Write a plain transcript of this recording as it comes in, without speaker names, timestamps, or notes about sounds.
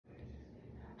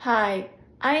Hi,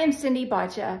 I am Cindy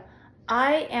Bacha.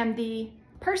 I am the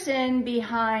person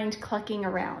behind Clucking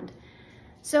Around.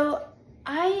 So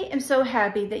I am so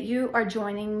happy that you are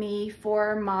joining me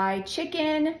for my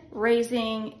chicken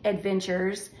raising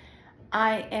adventures.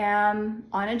 I am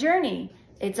on a journey.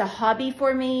 It's a hobby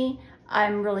for me.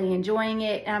 I'm really enjoying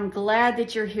it, and I'm glad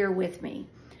that you're here with me.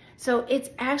 So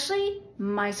it's actually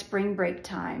my spring break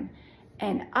time,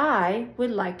 and I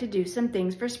would like to do some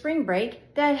things for spring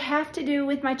break that have to do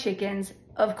with my chickens,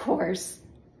 of course.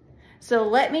 So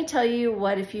let me tell you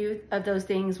what a few of those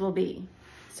things will be.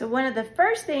 So one of the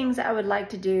first things I would like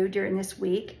to do during this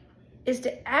week is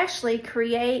to actually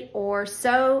create or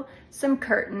sew some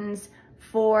curtains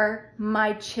for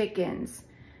my chickens.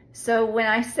 So when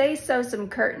I say sew some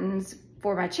curtains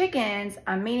for my chickens,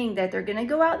 I'm meaning that they're gonna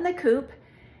go out in the coop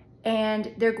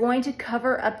and they're going to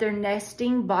cover up their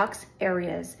nesting box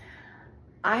areas.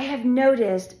 I have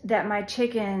noticed that my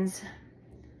chickens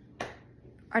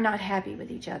are not happy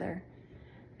with each other.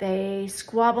 They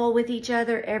squabble with each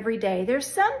other every day. There's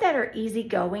some that are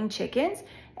easygoing chickens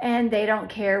and they don't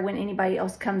care when anybody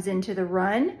else comes into the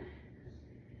run.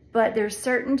 But there's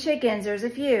certain chickens, there's a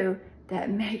few, that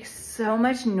make so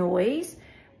much noise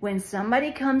when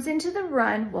somebody comes into the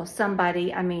run. Well,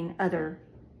 somebody, I mean other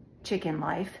chicken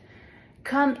life,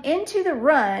 come into the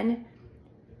run,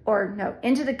 or no,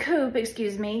 into the coop,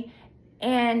 excuse me,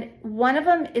 and one of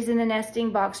them is in the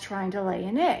nesting box trying to lay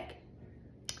an egg.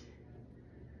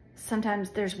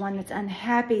 Sometimes there's one that's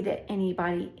unhappy that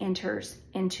anybody enters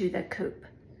into the coop,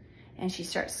 and she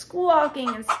starts squawking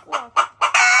and squawking.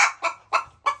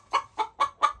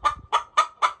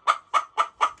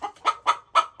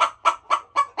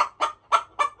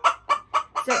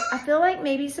 So I feel like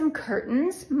maybe some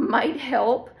curtains might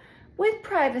help with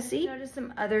privacy. Notice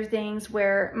some other things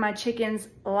where my chickens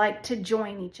like to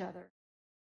join each other.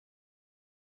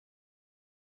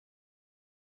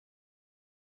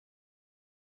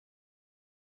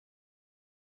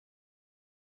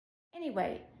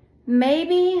 Anyway,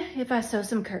 maybe if I sew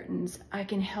some curtains, I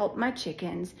can help my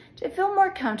chickens to feel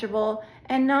more comfortable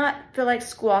and not feel like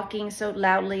squawking so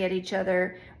loudly at each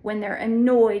other when they're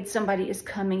annoyed somebody is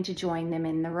coming to join them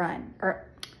in the run, or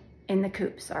in the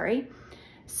coop, sorry.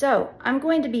 So I'm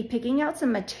going to be picking out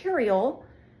some material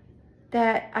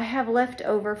that I have left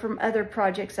over from other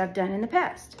projects I've done in the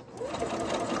past.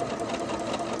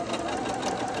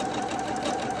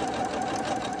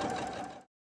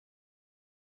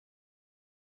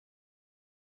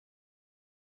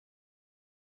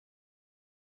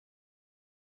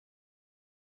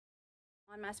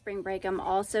 On my spring break, I'm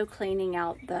also cleaning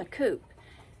out the coop.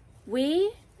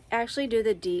 We actually do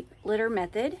the deep litter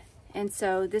method, and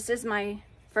so this is my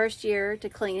first year to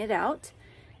clean it out,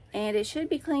 and it should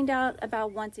be cleaned out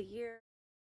about once a year.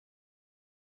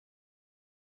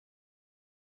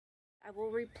 I will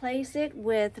replace it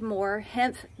with more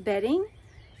hemp bedding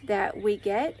that we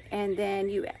get, and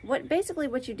then basically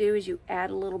what you do is you add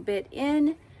a little bit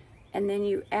in, and then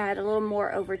you add a little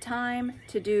more over time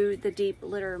to do the deep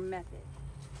litter method.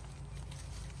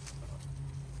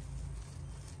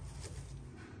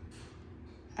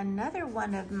 Another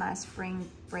one of my spring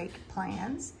break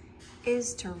plans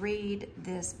is to read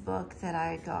this book that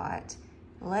I got,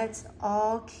 Let's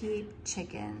All Keep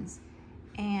Chickens.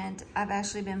 And I've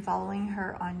actually been following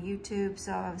her on YouTube,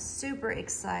 so I was super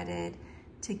excited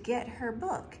to get her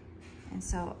book. And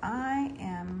so I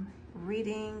am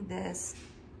reading this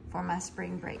for my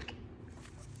spring break.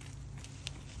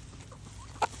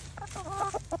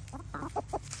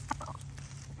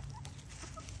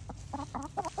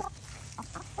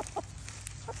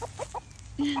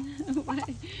 Why?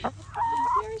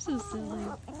 You're so silly.